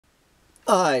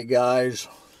Hi guys,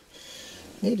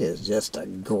 it is just a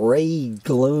gray,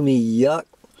 gloomy, yuck,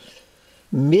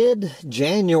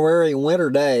 mid-January winter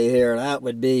day here. That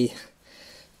would be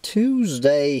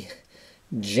Tuesday,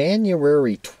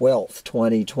 January 12th,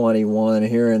 2021,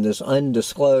 here in this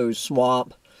undisclosed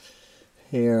swamp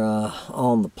here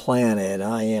on the planet.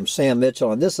 I am Sam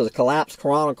Mitchell, and this is Collapse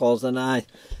Chronicles, and I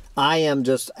am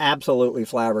just absolutely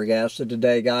flabbergasted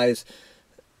today, guys.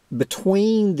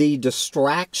 Between the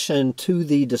distraction to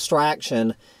the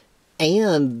distraction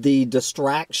and the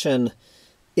distraction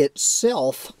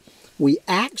itself, we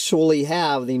actually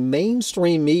have the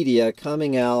mainstream media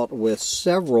coming out with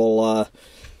several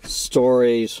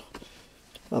stories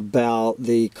about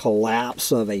the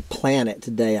collapse of a planet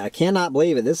today. I cannot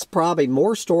believe it. This is probably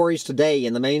more stories today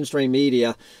in the mainstream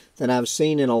media than I've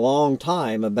seen in a long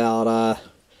time about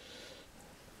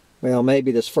well,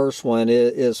 maybe this first one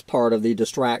is part of the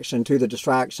distraction to the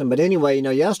distraction. But anyway, you know,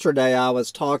 yesterday I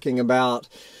was talking about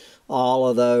all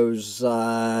of those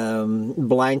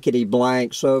blankety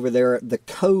blanks over there at the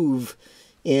Cove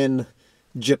in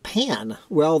Japan.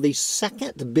 Well, the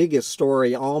second biggest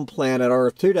story on planet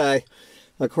Earth today,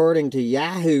 according to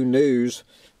Yahoo News,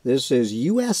 this is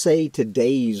USA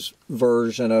Today's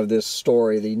version of this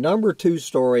story. The number 2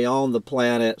 story on the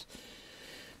planet.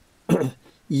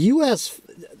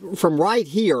 From right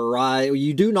here,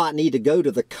 you do not need to go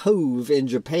to the Cove in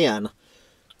Japan.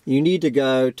 You need to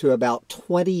go to about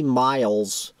 20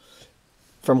 miles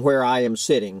from where I am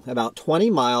sitting. About 20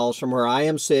 miles from where I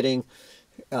am sitting,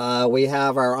 we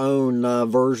have our own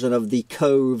version of the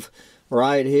Cove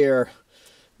right here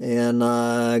in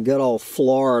good old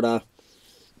Florida.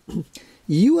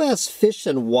 U.S. Fish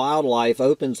and Wildlife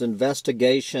opens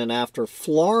investigation after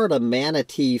Florida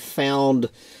manatee found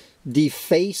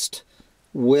defaced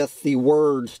with the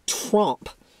word Trump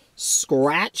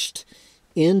scratched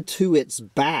into its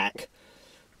back.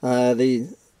 The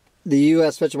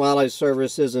U.S. Fish and Wildlife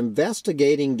Service is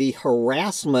investigating the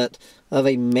harassment of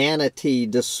a manatee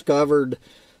discovered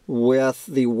with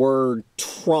the word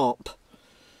Trump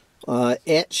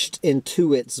etched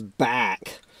into its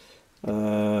back.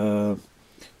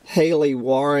 Haley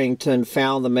Warrington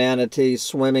found the manatee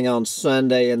swimming on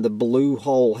Sunday in the Blue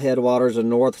Hole headwaters of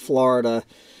North Florida.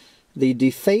 The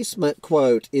defacement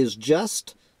quote is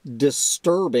just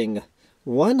disturbing,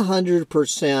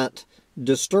 100%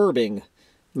 disturbing.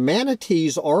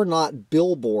 Manatees are not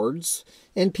billboards,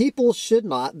 and people should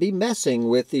not be messing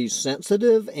with these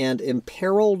sensitive and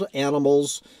imperiled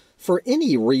animals for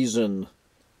any reason.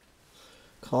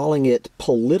 Calling it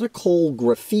political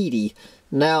graffiti.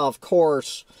 Now, of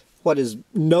course, what is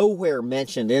nowhere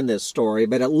mentioned in this story,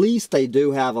 but at least they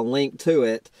do have a link to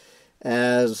it,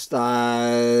 as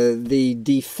the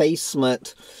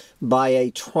defacement by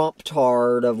a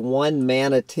Trump-tard of one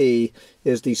manatee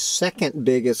is the second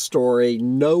biggest story.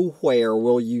 Nowhere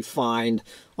will you find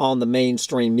on the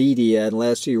mainstream media,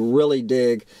 unless you really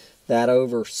dig, that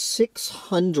over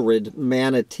 600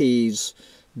 manatees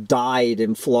died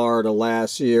in Florida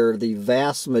last year. The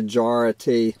vast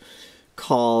majority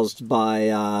caused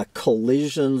by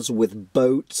collisions with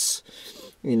boats.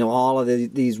 You know, all of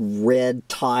these red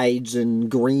tides and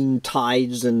green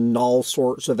tides and all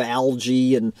sorts of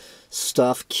algae and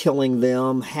stuff killing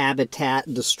them,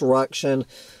 habitat destruction,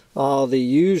 all the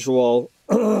usual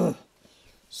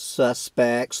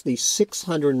suspects. The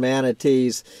 600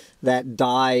 manatees that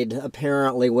died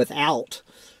apparently without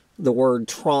the word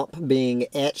Trump being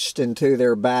etched into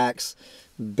their backs,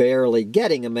 barely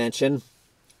getting a mention.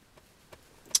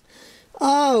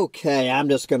 Okay, I'm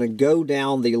just going to go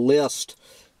down the list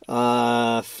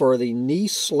for the knee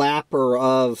slapper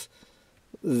of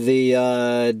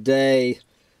the day.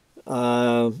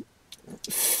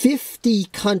 50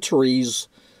 countries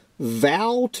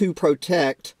vow to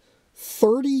protect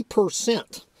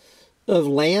 30% of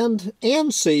land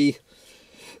and sea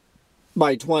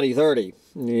by 2030.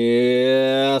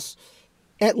 Yes,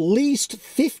 at least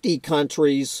 50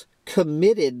 countries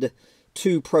committed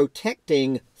to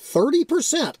protecting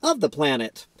 30% of the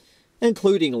planet,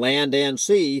 including land and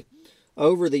sea,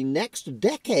 over the next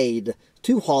decade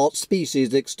to halt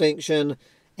species extinction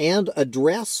and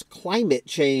address climate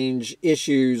change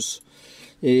issues.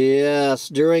 Yes,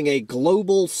 during a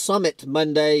global summit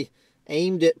Monday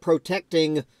aimed at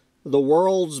protecting the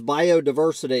world's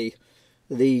biodiversity.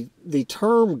 The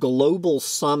term global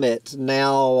summit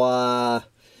now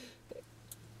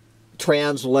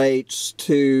translates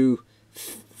to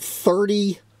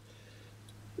 30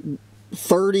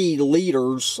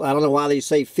 leaders. I don't know why they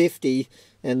say 50,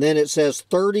 and then it says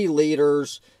 30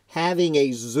 leaders having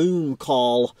a Zoom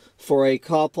call for a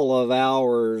couple of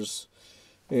hours.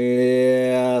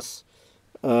 Yes.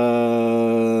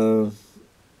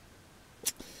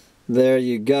 There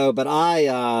you go. But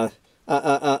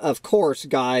of course,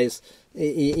 guys,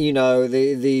 you know,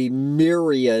 the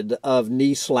myriad of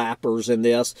knee slappers in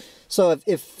this. So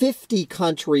if 50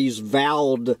 countries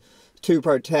vowed to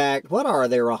protect, what are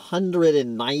there,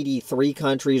 193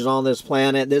 countries on this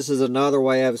planet? This is another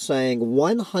way of saying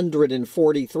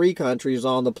 143 countries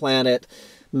on the planet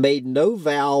made no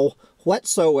vow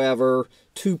whatsoever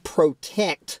to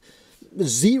protect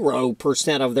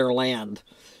 0% of their land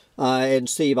and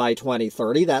sea by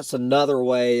 2030. That's another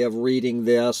way of reading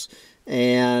this.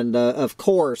 And of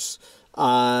course,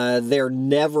 they're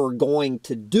never going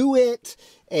to do it.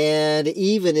 And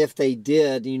even if they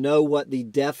did, you know what the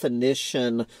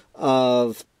definition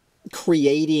of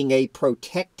creating a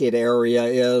protected area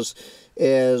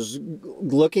is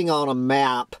looking on a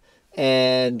map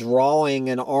and drawing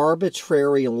an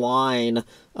arbitrary line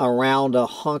around a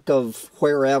hunk of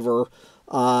wherever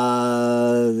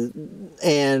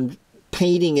and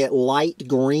painting it light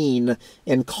green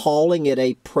and calling it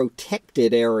a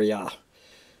protected area.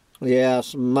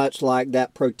 Yes, much like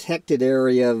that protected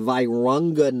area of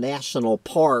Virunga National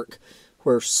Park,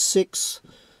 where 6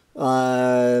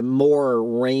 more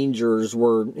rangers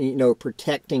were, you know,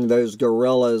 protecting those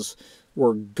gorillas,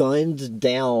 were gunned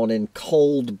down in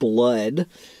cold blood.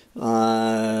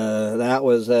 That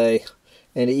was an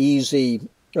easy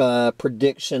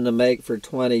prediction to make for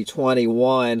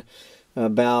 2021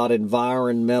 about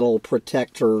environmental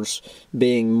protectors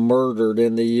being murdered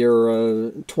in the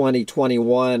year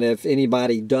 2021 if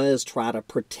anybody does try to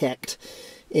protect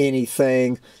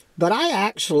anything. But I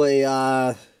actually,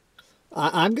 I'm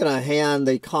going to hand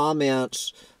the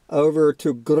comments over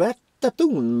to Greta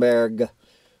Thunberg.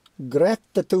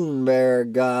 Greta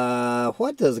Thunberg,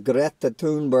 what does Greta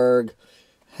Thunberg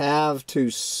have to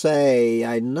say?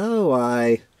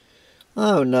 Oh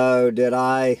no, did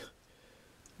I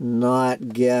not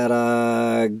get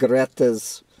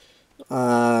Greta's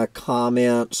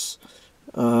comments?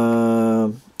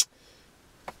 Damn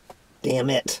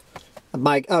it.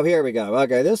 Mike, oh, here we go.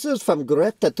 Okay, this is from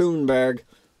Greta Thunberg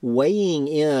weighing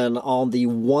in on the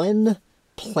One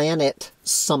Planet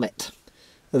Summit.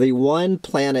 The One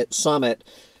Planet Summit,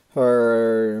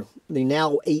 the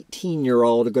now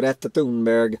 18-year-old Greta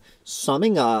Thunberg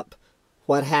summing up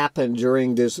what happened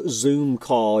during this Zoom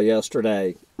call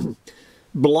yesterday.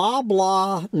 Blah,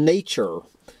 blah, nature.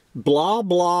 Blah,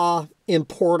 blah,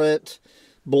 important.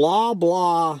 Blah,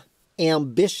 blah,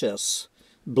 ambitious.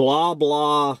 Blah,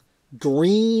 blah,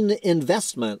 green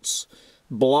investments.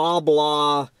 Blah,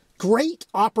 blah, great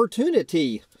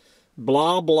opportunity.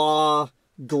 Blah, blah,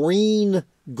 green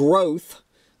growth.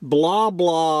 Blah,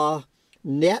 blah,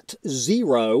 net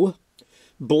zero.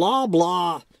 Blah,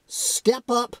 blah, step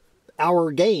up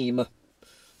our game.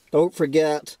 Don't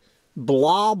forget,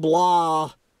 blah,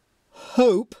 blah,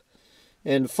 hope.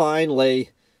 And finally,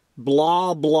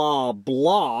 blah, blah,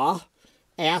 blah,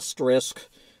 asterisk.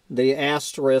 The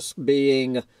asterisk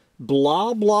being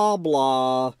blah, blah,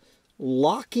 blah,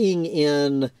 locking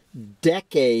in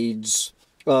decades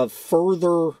of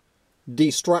further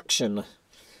destruction.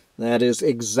 That is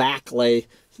exactly,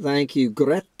 thank you,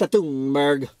 Greta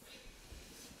Thunberg.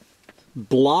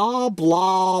 Blah,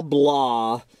 blah,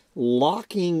 blah,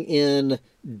 locking in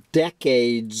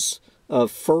decades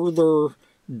of further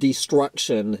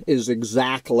destruction is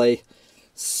exactly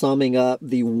summing up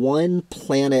the One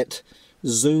Planet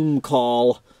Zoom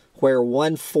call, where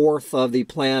 1/4 of the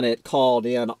planet called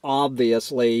in,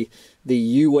 obviously the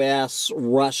U.S.,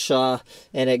 Russia,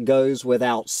 and it goes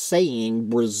without saying,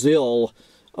 Brazil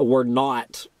were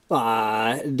not,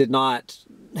 did not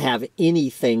have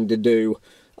anything to do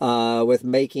with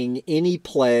making any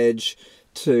pledge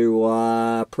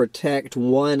to protect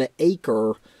 1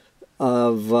 acre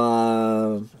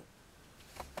of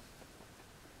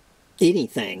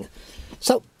anything.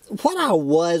 So what I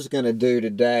was going to do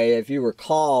today, if you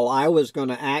recall, I was going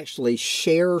to actually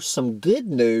share some good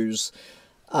news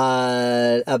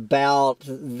about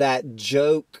that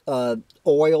joke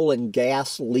oil and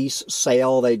gas lease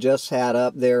sale they just had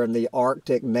up there in the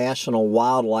Arctic National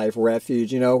Wildlife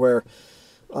Refuge, you know, where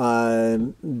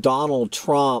Donald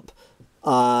Trump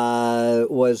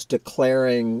was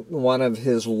declaring one of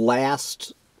his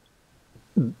last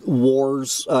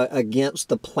wars against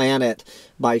the planet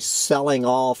by selling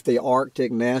off the Arctic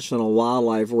National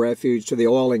Wildlife Refuge to the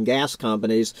oil and gas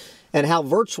companies, and how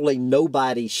virtually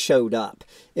nobody showed up.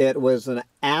 It was an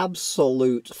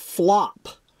absolute flop.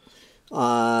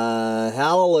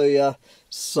 Hallelujah.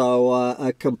 So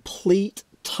a complete,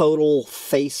 total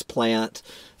faceplant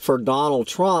for Donald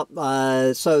Trump.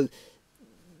 So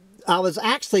I was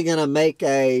actually going to make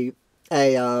a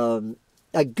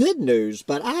good news,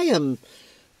 but I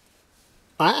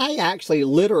I actually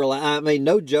literally, I mean,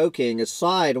 no joking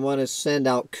aside, want to send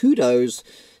out kudos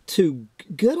to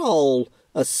good old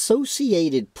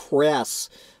Associated Press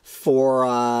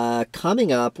for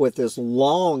coming up with this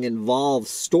long, involved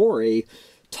story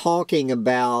talking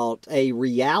about a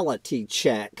reality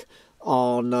check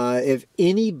on if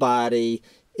anybody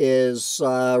is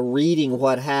reading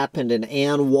what happened in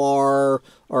Anwar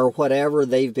or whatever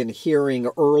they've been hearing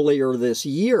earlier this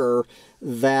year,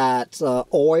 that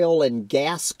oil and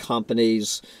gas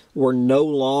companies were no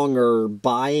longer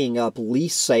buying up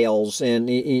lease sales in,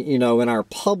 you know, in our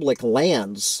public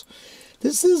lands.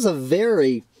 This is a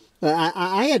very,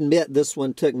 I admit this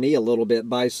one took me a little bit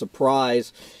by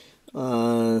surprise.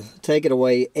 Take it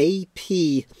away.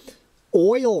 AP,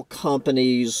 oil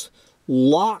companies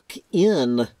lock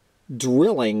in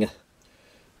drilling.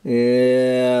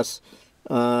 Yes.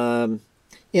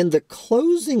 In the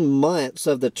closing months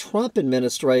of the Trump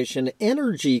administration,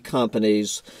 energy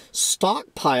companies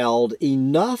stockpiled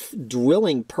enough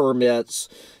drilling permits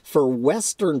for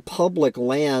Western public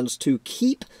lands to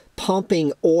keep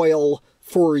pumping oil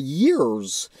for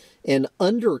years and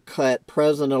undercut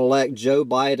President-elect Joe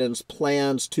Biden's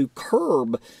plans to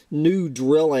curb new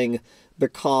drilling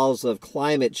because of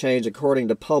climate change, according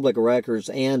to public records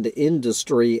and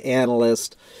industry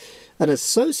analysts. An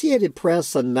Associated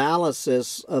Press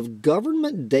analysis of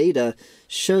government data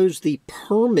shows the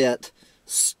permit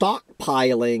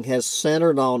stockpiling has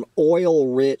centered on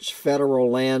oil-rich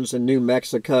federal lands in New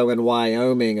Mexico and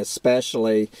Wyoming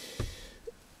especially.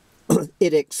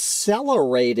 It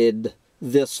accelerated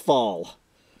this fall.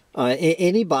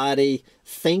 Anybody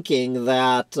thinking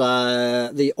that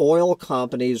the oil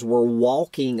companies were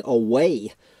walking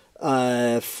away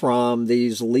from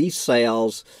these lease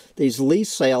sales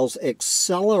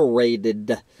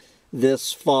accelerated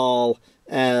this fall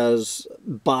as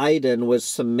Biden was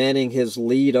cementing his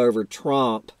lead over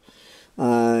Trump,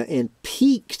 and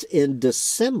peaked in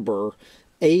December,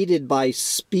 aided by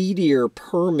speedier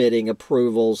permitting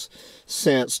approvals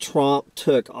since Trump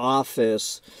took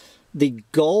office. The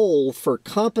goal for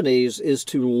companies is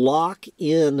to lock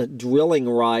in drilling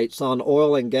rights on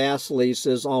oil and gas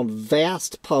leases on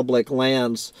vast public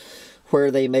lands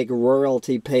where they make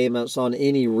royalty payments on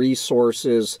any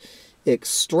resources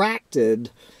extracted.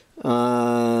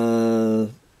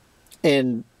 And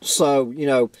so, you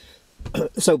know,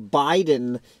 so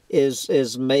Biden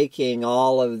is making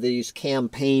all of these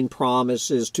campaign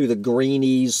promises to the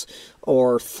greenies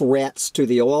or threats to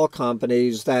the oil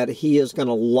companies that he is going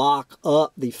to lock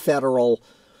up the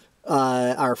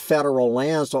our federal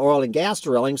lands to oil and gas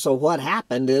drilling. So what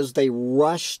happened is they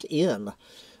rushed in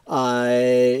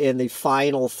the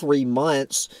final 3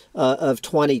 months of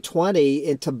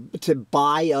 2020 and to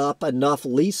buy up enough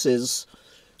leases,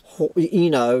 you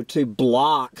know, to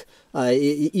block.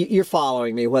 You're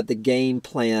following me what the game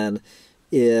plan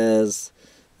is.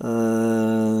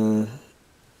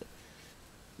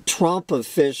 Trump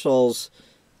officials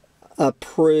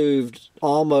approved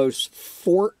almost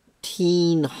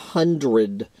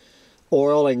 1,400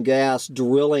 oil and gas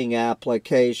drilling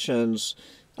applications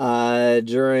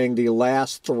during the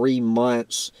last 3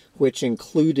 months, which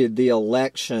included the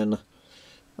election,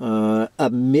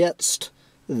 amidst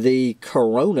the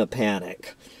corona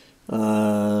panic.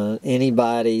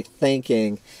 Anybody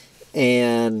thinking,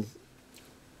 and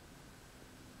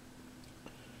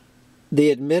the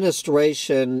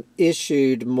administration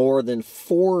issued more than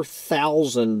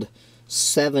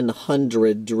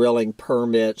 4,700 drilling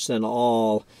permits in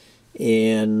all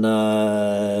in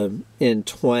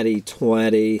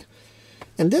 2020.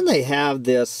 And then they have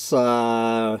this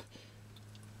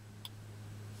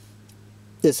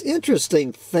this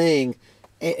interesting thing,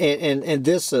 and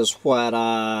this is what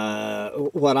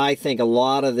I think a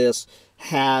lot of this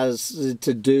has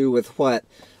to do with what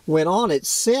went on. It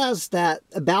says that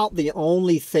about the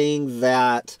only thing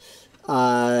that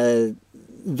that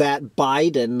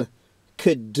Biden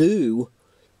could do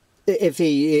if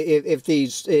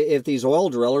these oil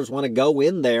drillers want to go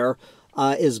in there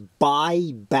is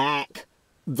buy back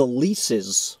the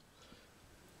leases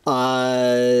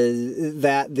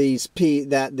that these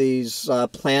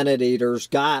planet eaters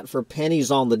got for pennies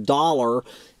on the dollar.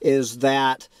 Is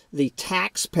that the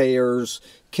taxpayers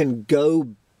can go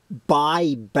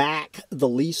buy back the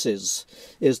leases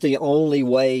is the only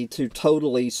way to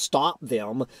totally stop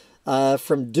them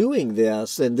from doing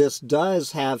this. And this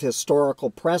does have historical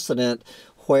precedent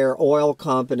where oil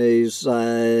companies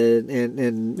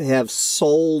and have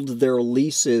sold their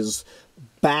leases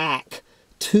back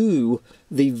to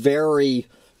the very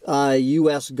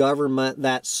U.S. government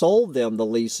that sold them the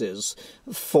leases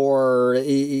for,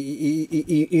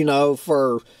 you know,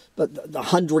 for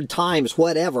 100 times,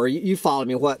 whatever. You follow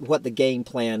me, what the game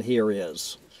plan here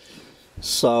is.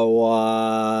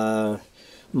 So,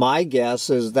 my guess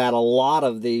is that a lot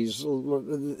of these,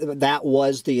 that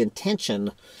was the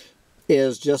intention,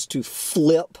 is just to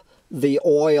flip the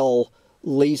oil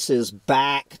leases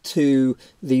back to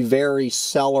the very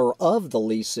seller of the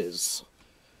leases.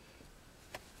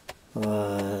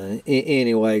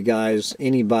 Anyway, guys,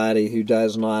 anybody who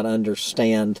does not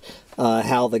understand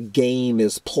how the game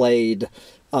is played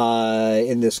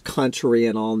in this country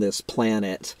and on this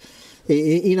planet,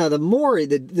 you know, the more,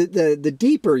 the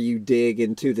deeper you dig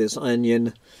into this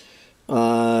onion.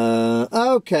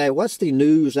 Okay, what's the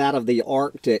news out of the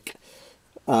Arctic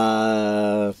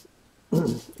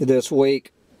this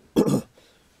week?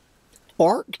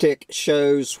 Arctic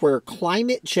shows where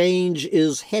climate change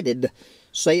is headed,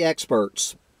 say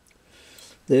experts.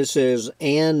 This is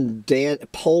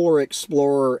polar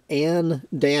explorer Ann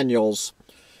Daniels.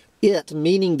 It,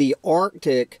 meaning the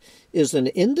Arctic, is an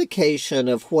indication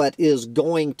of what is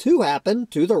going to happen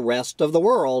to the rest of the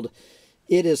world.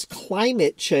 It is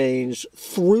climate change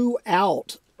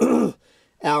throughout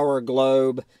our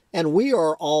globe, and we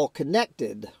are all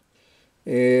connected.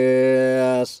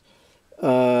 Yes.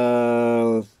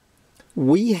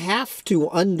 We have to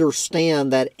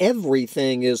understand that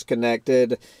everything is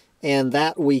connected and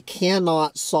that we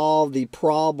cannot solve the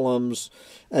problems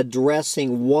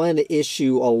addressing one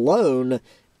issue alone,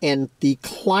 and the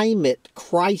climate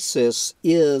crisis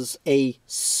is a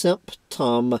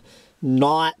symptom,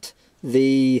 not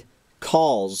the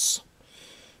cause.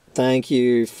 Thank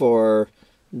you for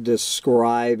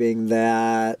describing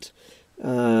that.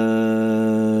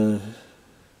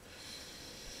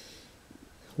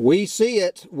 We see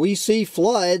it. We see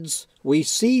floods. We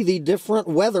see the different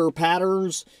weather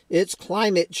patterns. It's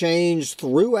climate change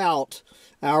throughout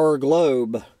our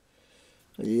globe.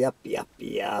 Yep.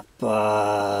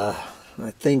 I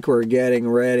think we're getting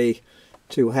ready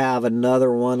to have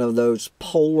another one of those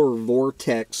polar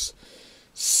vortex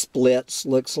splits.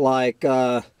 Looks like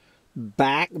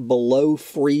back below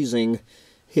freezing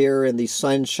here in the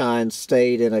Sunshine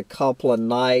State in a couple of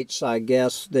nights. I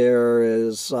guess there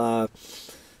is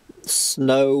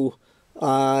snow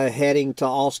heading to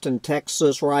Austin,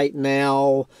 Texas right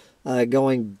now,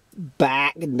 going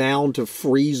back down to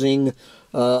freezing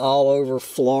all over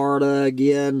Florida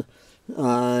again,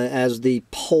 as the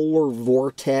polar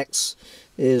vortex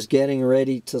is getting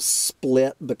ready to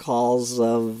split because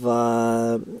of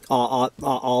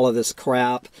all of this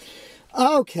crap.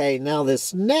 Okay, now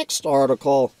this next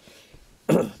article,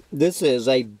 this is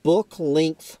a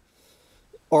book-length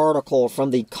article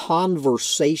from The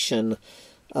Conversation,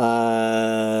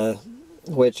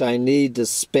 which I need to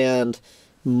spend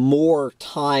more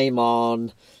time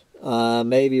on.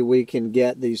 Maybe we can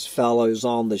get these fellows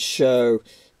on the show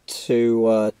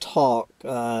to talk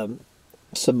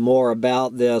some more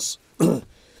about this.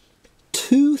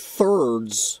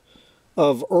 2/3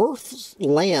 of Earth's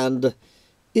land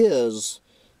is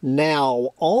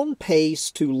now on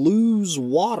pace to lose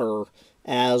water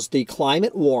as the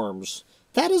climate warms.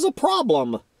 That is a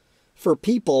problem for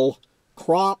people,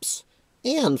 crops,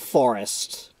 and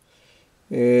forests.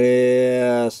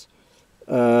 Yes.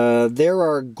 There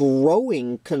are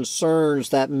growing concerns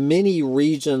that many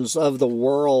regions of the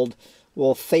world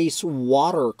will face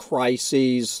water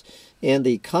crises in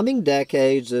the coming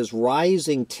decades as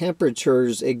rising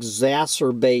temperatures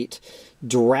exacerbate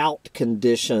drought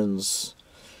conditions.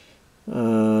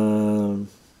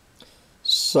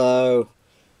 So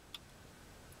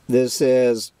this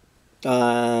is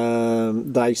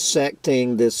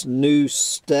dissecting this new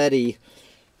study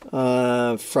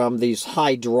from these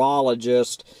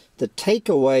hydrologists. The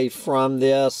takeaway from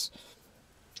this,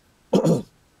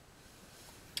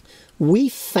 we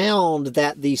found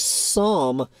that the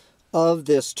sum of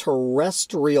this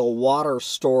terrestrial water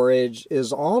storage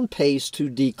is on pace to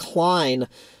decline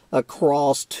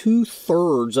across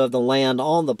 2/3 of the land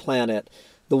on the planet.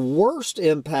 The worst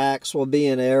impacts will be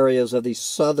in areas of the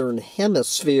southern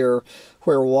hemisphere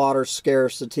where water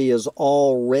scarcity is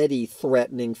already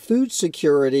threatening food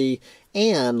security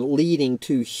and leading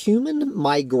to human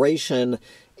migration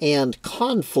and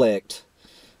conflict.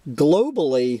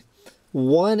 Globally,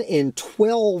 1 in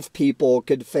 12 people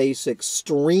could face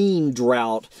extreme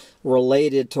drought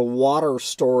related to water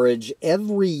storage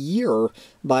every year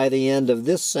by the end of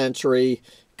this century,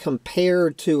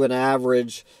 compared to an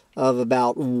average of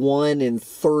about 1 in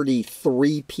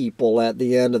 33 people at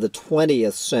the end of the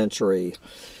 20th century.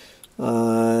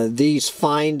 These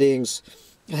findings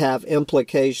have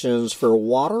implications for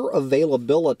water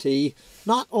availability,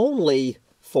 not only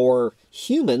for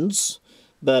humans,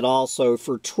 but also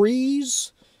for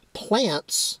trees,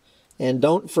 plants, and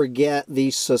don't forget the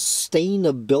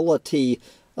sustainability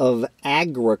of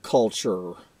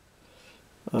agriculture.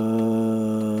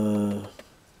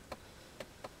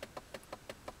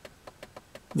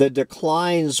 The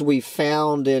declines we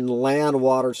found in land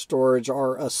water storage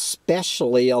are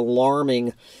especially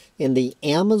alarming in the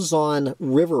Amazon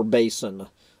River Basin,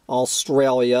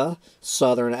 Australia,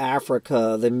 Southern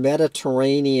Africa, the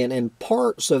Mediterranean, and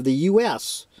parts of the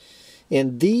U.S.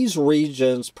 In these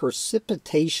regions,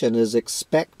 precipitation is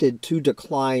expected to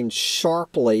decline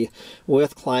sharply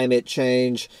with climate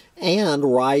change, and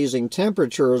rising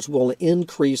temperatures will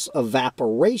increase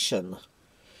evaporation.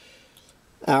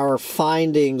 Our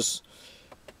findings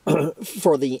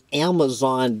for the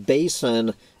Amazon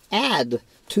basin add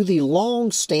to the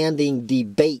long-standing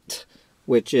debate,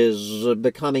 which is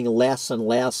becoming less and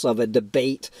less of a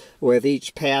debate with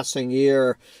each passing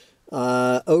year,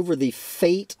 over the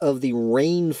fate of the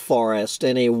rainforest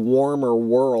in a warmer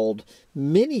world.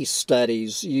 Many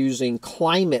studies using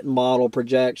climate model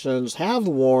projections have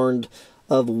warned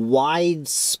of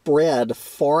widespread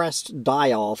forest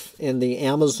die-off in the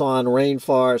Amazon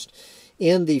rainforest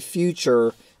in the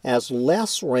future as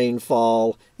less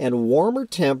rainfall and warmer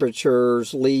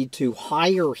temperatures lead to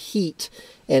higher heat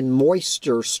and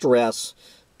moisture stress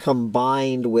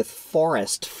combined with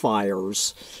forest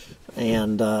fires,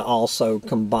 and also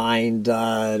combined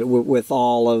with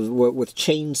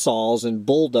chainsaws and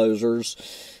bulldozers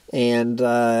and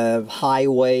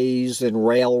highways and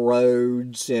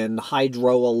railroads and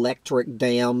hydroelectric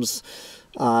dams.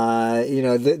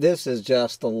 This is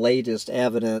just the latest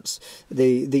evidence.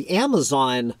 The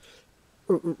Amazon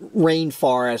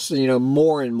rainforest,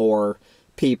 more and more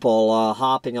people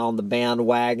hopping on the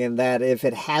bandwagon that if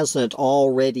it hasn't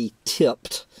already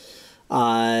tipped,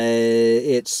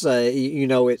 it's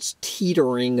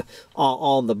teetering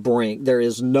on the brink. There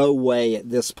is no way at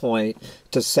this point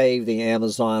to save the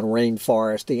Amazon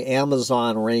rainforest. The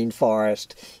Amazon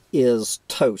rainforest is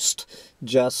toast,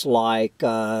 just like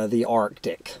the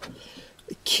Arctic.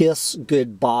 Kiss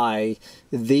goodbye,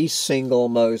 the single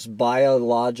most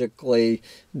biologically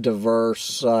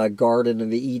diverse Garden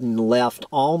of Eden left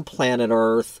on planet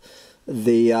Earth. If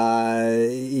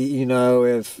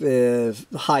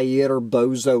Jair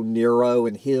Bozo Nero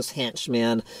and his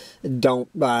henchmen don't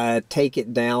take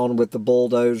it down with the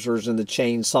bulldozers and the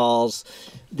chainsaws,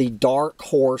 the dark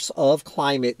horse of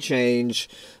climate change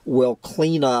will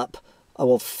clean up,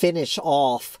 will finish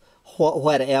off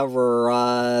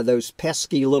whatever those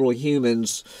pesky little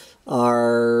humans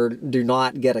do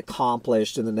not get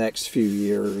accomplished in the next few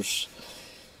years.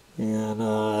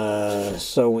 And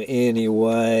so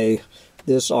anyway,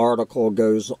 this article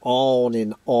goes on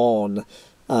and on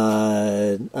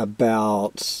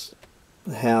about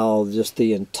how just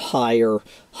the entire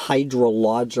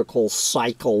hydrological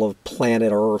cycle of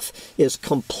planet Earth is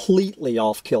completely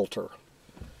off kilter.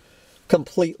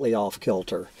 Completely off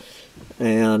kilter.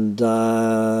 And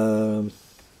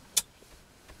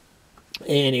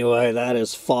anyway, that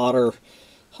is fodder,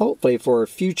 hopefully for a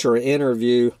future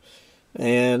interview.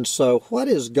 And so what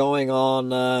is going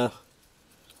on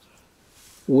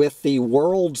with the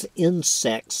world's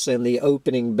insects in the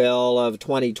opening bell of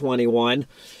 2021?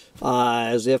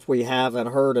 As if we haven't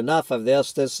heard enough of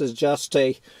this, this is just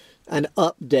an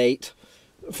update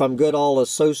from good old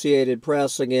Associated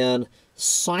Press again.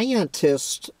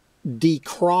 Scientists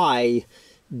decry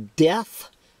death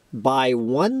by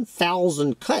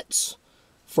 1,000 cuts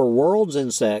for world's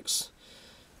insects.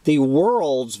 The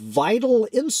world's vital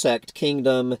insect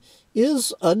kingdom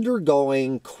is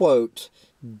undergoing, quote,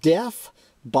 death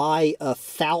by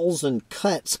 1,000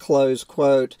 cuts, close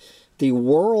quote, the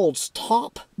world's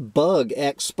top bug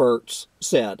experts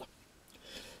said.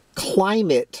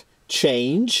 Climate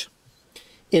change,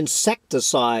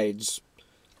 insecticides,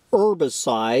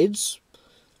 herbicides,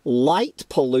 light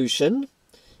pollution,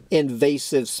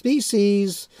 invasive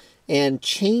species, and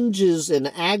changes in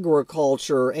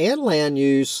agriculture and land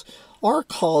use are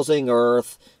causing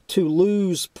Earth to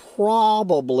lose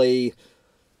probably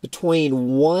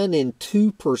between 1 and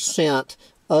 2%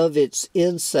 of its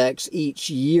insects each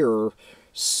year,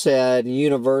 said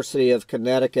University of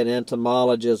Connecticut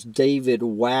entomologist David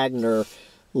Wagner,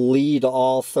 lead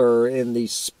author in the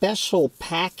special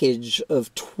package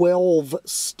of 12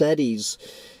 studies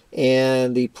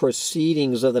and the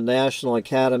Proceedings of the National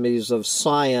Academies of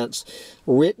Science,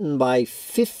 written by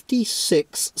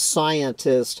 56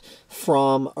 scientists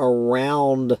from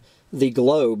around the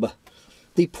globe.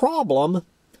 The problem,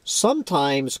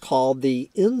 sometimes called the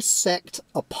insect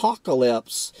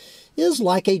apocalypse, is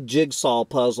like a jigsaw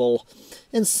puzzle,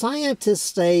 and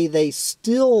scientists say they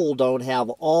still don't have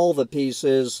all the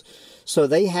pieces, so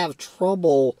they have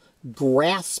trouble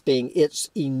grasping its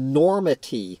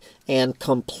enormity and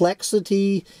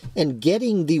complexity and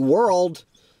getting the world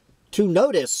to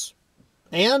notice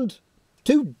and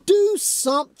to do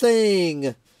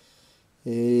something.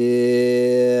 Yes.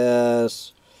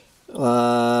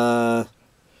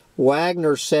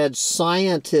 Wagner said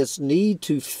scientists need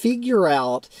to figure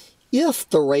out if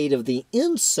the rate of the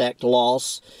insect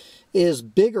loss is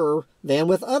bigger than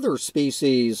with other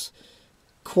species.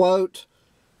 Quote,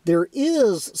 there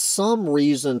is some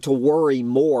reason to worry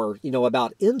more,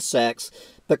 about insects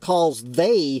because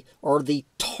they are the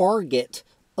target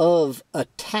of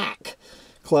attack,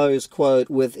 close quote,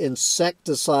 with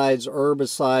insecticides,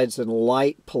 herbicides, and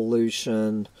light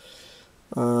pollution.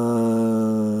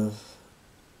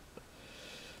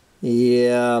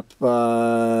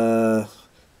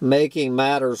 Making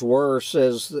matters worse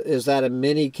is that in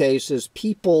many cases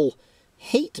people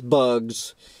hate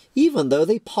bugs, even though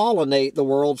they pollinate the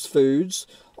world's foods,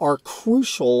 are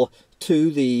crucial to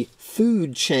the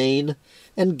food chain,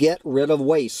 and get rid of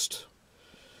waste.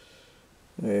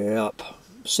 Yep,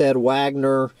 said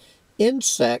Wagner,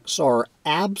 insects are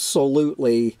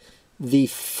absolutely the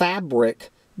fabric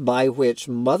by which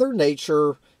Mother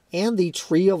Nature and the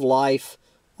Tree of Life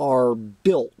are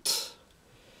built.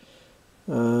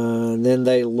 And then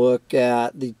they look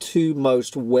at the two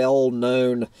most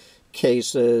well-known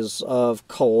cases of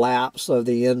collapse of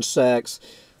the insects,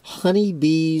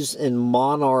 honeybees and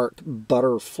monarch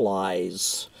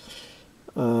butterflies.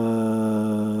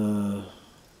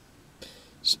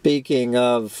 Speaking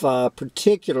of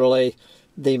particularly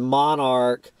the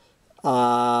monarch,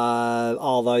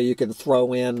 although you can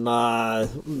throw in how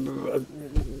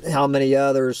many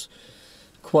others,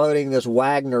 quoting this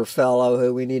Wagner fellow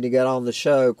who we need to get on the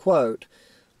show, quote,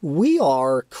 we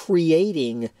are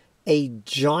creating a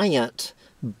giant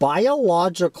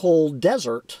biological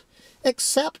desert,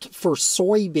 except for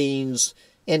soybeans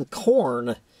and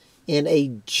corn, in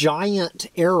a giant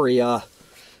area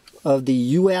of the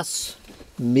U.S.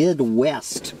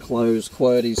 Midwest, close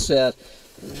quote. He said,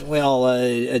 well,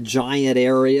 a giant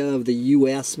area of the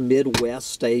U.S.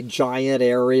 Midwest, a giant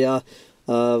area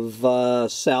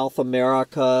of South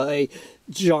America, a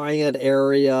giant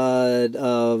area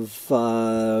of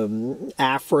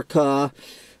Africa,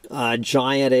 a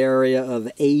giant area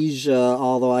of Asia,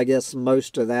 although I guess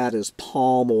most of that is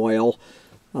palm oil.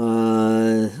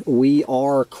 We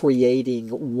are creating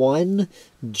one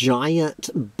giant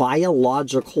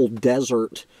biological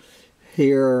desert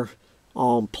here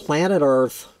on planet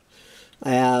Earth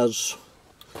as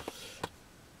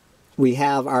we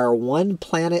have our One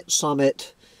Planet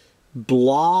Summit,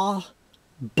 blah,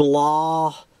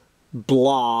 blah,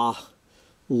 blah,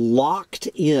 locked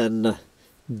in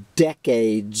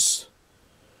decades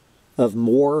of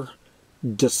more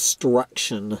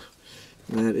destruction.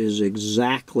 That is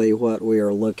exactly what we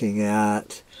are looking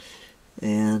at.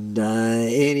 And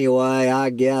anyway, I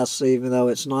guess even though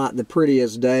it's not the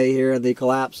prettiest day here in the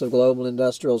collapse of global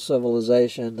industrial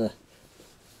civilization, the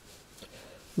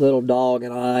little dog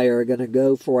and I are going to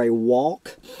go for a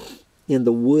walk in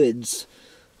the woods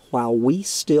while we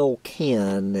still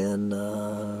can. And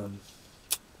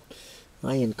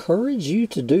I encourage you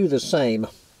to do the same.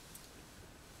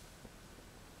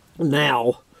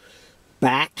 Now,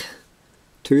 back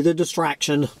to the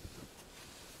distraction.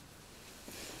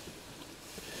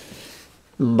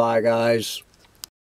 Bye, guys.